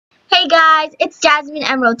Hey guys, it's Jasmine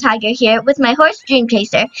Emerald Tiger here with my horse Dream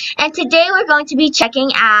Chaser, and today we're going to be checking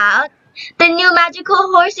out the new magical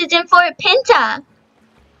horses in Fort Pinta.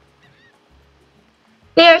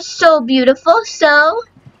 They are so beautiful, so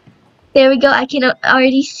there we go, I can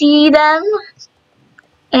already see them,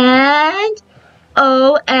 and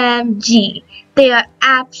OMG, they are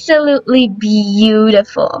absolutely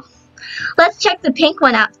beautiful. Let's check the pink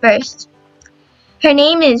one out first. Her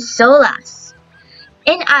name is Solas.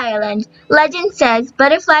 In Ireland, legend says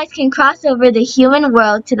butterflies can cross over the human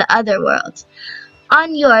world to the other world. On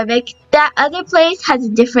Jorvik, that other place has a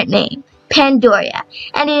different name, Pandora,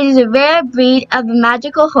 and it is a rare breed of a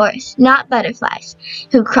magical horse, not butterflies,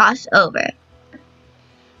 who cross over.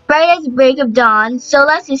 Bright as break of dawn,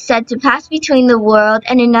 Solas is said to pass between the world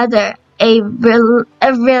and another, a reality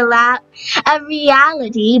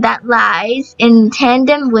that lies in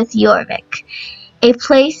tandem with Jorvik. A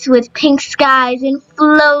place with pink skies and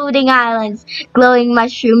floating islands, glowing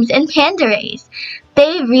mushrooms, and panda rays.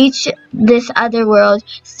 They reach this other world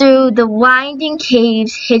through the winding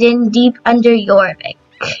caves hidden deep under Jorvik.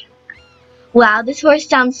 Wow, this horse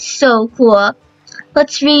sounds so cool.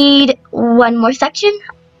 Let's read one more section.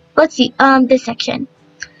 Let's see, this section.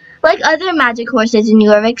 Like other magic horses in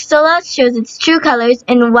Jorvik, Solas shows its true colors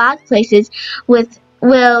in wild places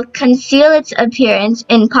will conceal its appearance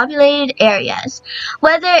in populated areas.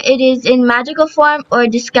 Whether it is in magical form or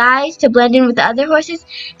disguise to blend in with the other horses,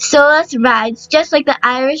 Solas rides just like the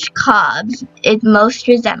Irish cobs it most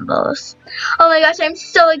resembles. Oh my gosh, I'm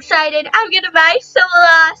so excited. I'm gonna buy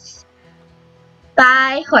Solas.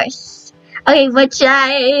 Buy horse. Okay, what should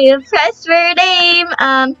I press for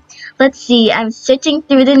name? Let's see, I'm searching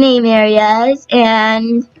through the name areas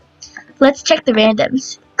and let's check the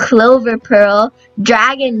randoms. Clover Pearl,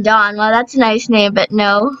 Dragon Dawn, well that's a nice name, but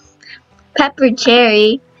no. Pepper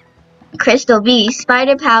Cherry, Crystal Bee,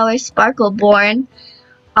 Spider Power, Sparkle Born,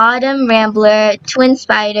 Autumn Rambler, Twin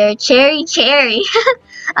Spider, Cherry,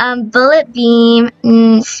 Bullet Beam,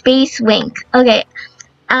 Space Wink. Okay,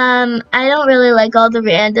 I don't really like all the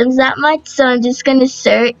randoms that much, so I'm just gonna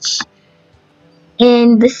search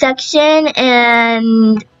in the section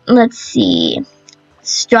and let's see.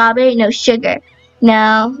 Strawberry, no sugar.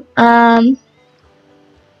 No,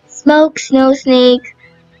 Smoke, Snow Snake,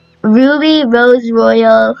 Ruby, Rose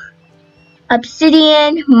Royal,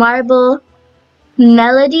 Obsidian, Marble,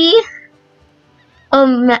 Melody. Oh,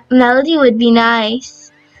 Melody would be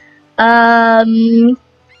nice. Let's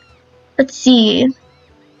see.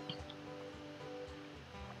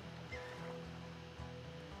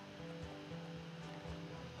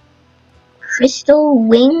 Crystal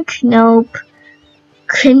Wink, nope.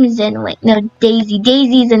 Crimson Wing. No, Daisy.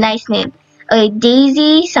 Daisy's a nice name. Okay,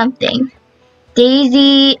 Daisy something.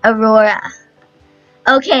 Daisy Aurora.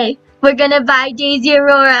 Okay, we're gonna buy Daisy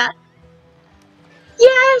Aurora.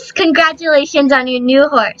 Yes! Congratulations on your new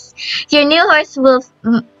horse. Your new horse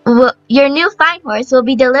your new fine horse will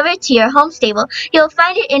be delivered to your home stable. You'll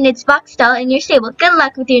find it in its box stall in your stable. Good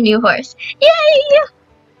luck with your new horse. Yay!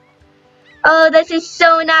 Oh, this is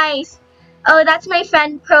so nice. Oh, that's my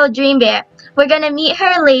friend Pearl Dream Bear. We're going to meet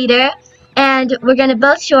her later, and we're going to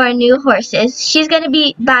both show our new horses. She's going to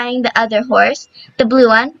be buying the other horse, the blue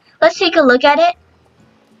one. Let's take a look at it.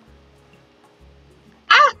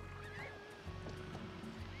 Ah!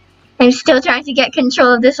 I'm still trying to get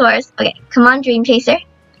control of this horse. Okay, come on, Dream Chaser.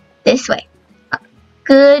 This way. Oh,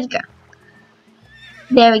 good girl.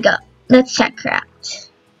 There we go. Let's check her out.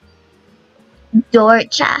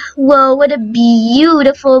 Dorcha. Whoa, what a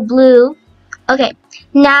beautiful blue. Okay,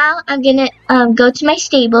 now I'm gonna go to my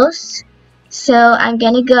stables. So I'm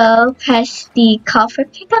gonna go press the call for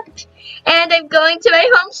pickup, and I'm going to my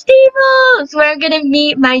home stables where I'm gonna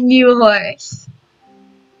meet my new horse.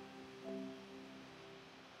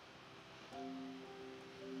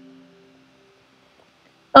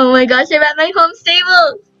 Oh my gosh, I'm at my home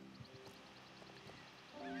stables.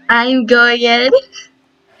 I'm going in.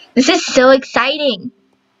 This is so exciting.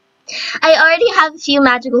 I already have a few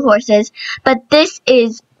magical horses, but this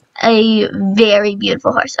is a very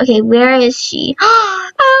beautiful horse. Okay, where is she?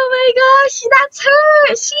 Oh my gosh, that's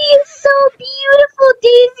her! She is so beautiful,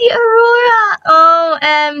 Daisy Aurora!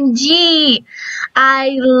 OMG!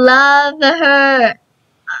 I love her!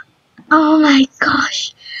 Oh my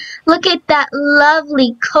gosh! Look at that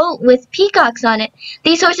lovely coat with peacocks on it.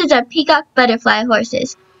 These horses are peacock butterfly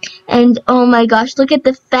horses. And oh my gosh, look at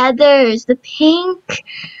the feathers, the pink.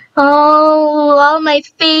 Oh, all my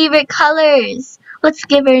favorite colors. Let's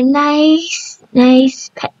give her a nice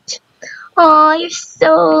pet. Oh, you're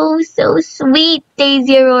so sweet,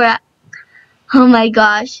 Daisy Aurora. Oh my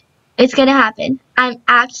gosh, it's gonna happen. I'm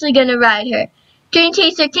actually gonna ride her. Dream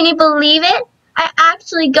Chaser, can you believe it? I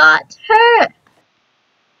actually got her.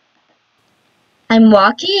 I'm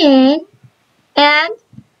walking in, and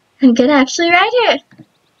I'm gonna actually ride her.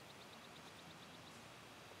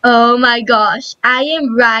 Oh my gosh, I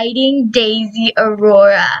am riding Daisy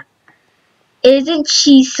Aurora. Isn't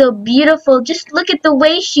she so beautiful? Just look at the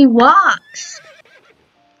way she walks.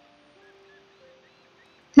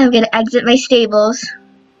 I'm gonna exit my stables.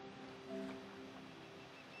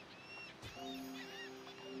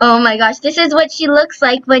 Oh my gosh, this is what she looks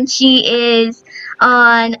like when she is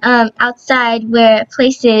on outside where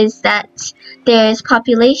places that there's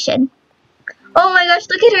population. Oh my gosh,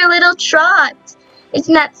 look at her little trot.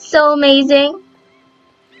 Isn't that so amazing?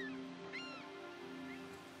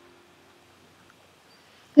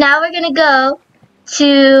 Now we're gonna go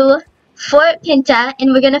to Fort Pinta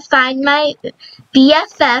and we're gonna find my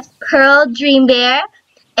BFF Pearl Dream Bear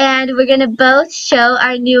and we're gonna both show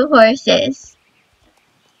our new horses.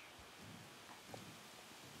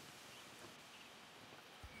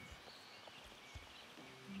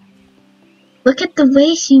 Look at the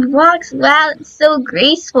way she walks. Wow, it's so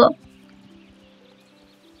graceful.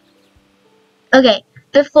 Okay,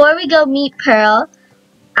 before we go meet Pearl,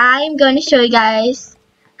 I'm going to show you guys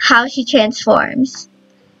how she transforms.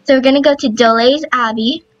 So we're going to go to Dole's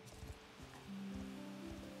Abbey.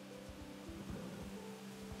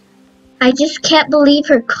 I just can't believe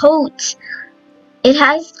her coat. It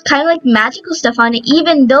has kind of like magical stuff on it,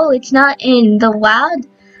 even though it's not in the wild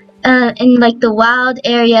in like the wild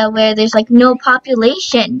area where there's like no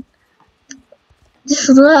population. Just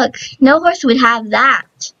look, no horse would have that,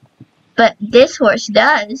 but this horse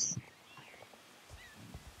does.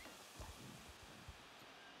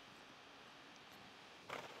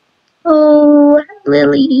 Oh,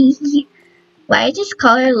 Lily. Why I just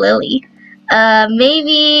call her Lily?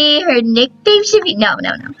 Maybe her nickname should be no.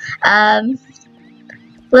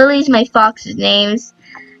 Lily's my fox's names,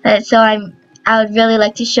 so I would really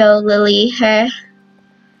like to show Lily her.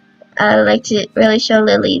 I would like to really show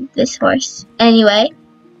Lily this horse. Anyway,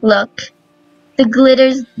 look. The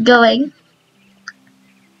glitter's going.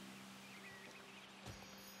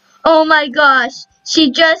 Oh my gosh.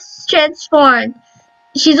 She just transformed.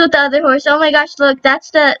 She's with the other horse. Oh my gosh, look.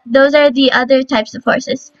 Those are the other types of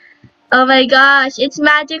horses. Oh my gosh. It's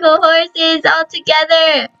magical horses all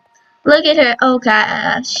together. Look at her. Oh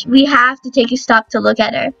gosh. We have to take a stop to look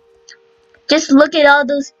at her. Just look at all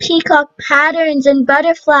those peacock patterns and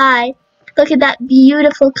butterfly. Look at that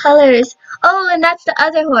beautiful colors. Oh, and that's the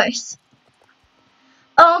other horse.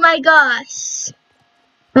 Oh my gosh.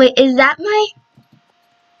 Wait, is that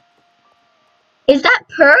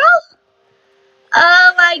Pearl?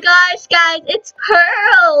 Oh my gosh, guys, it's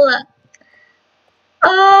Pearl.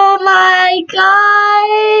 Oh my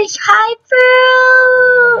gosh. Hi,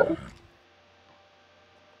 Pearl.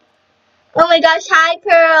 Oh my gosh, hi,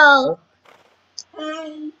 Pearl.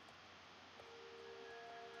 Hi.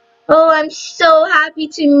 Oh, I'm so happy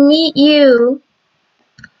to meet you.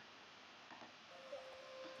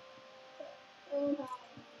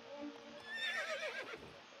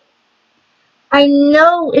 I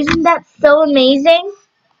know, isn't that so amazing?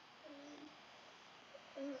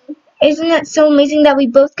 Isn't that so amazing that we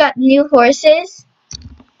both got new horses?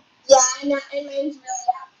 Yeah, and mine's really happy.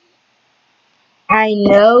 I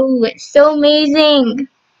know, it's so amazing.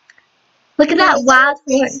 Look at that wild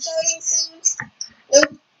horse.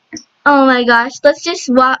 Oh my gosh, let's just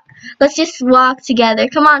walk together.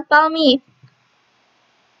 Come on, follow me.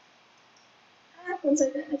 What happens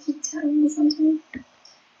if I keep telling you something?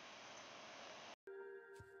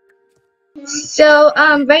 So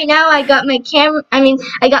right now I got my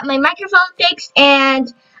I got my microphone fixed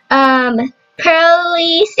and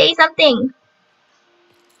Pearly, say something.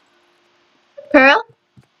 Pearl?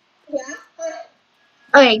 Yeah.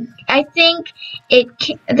 Okay, I think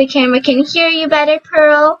the camera can hear you better,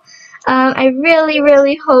 Pearl. I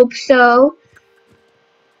really hope so.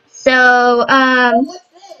 So What's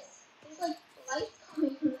this? There's like lights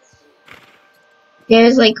coming from this tree.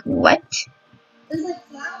 there's like what? There's like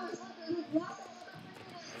flowers. Look, there's like blossoms.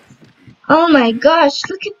 Oh my gosh,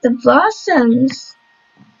 look at the blossoms.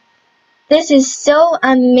 This is so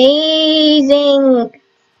amazing.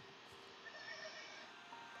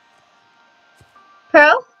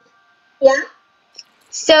 Pearl? Yeah.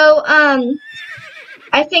 So,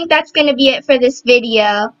 I think that's going to be it for this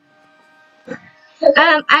video.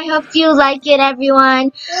 I hope you like it,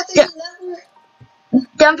 everyone.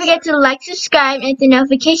 Don't forget to like, subscribe, and hit the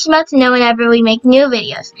notification bell to know whenever we make new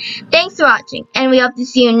videos. Thanks for watching, and we hope to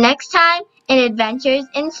see you next time in Adventures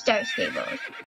in Star Stables.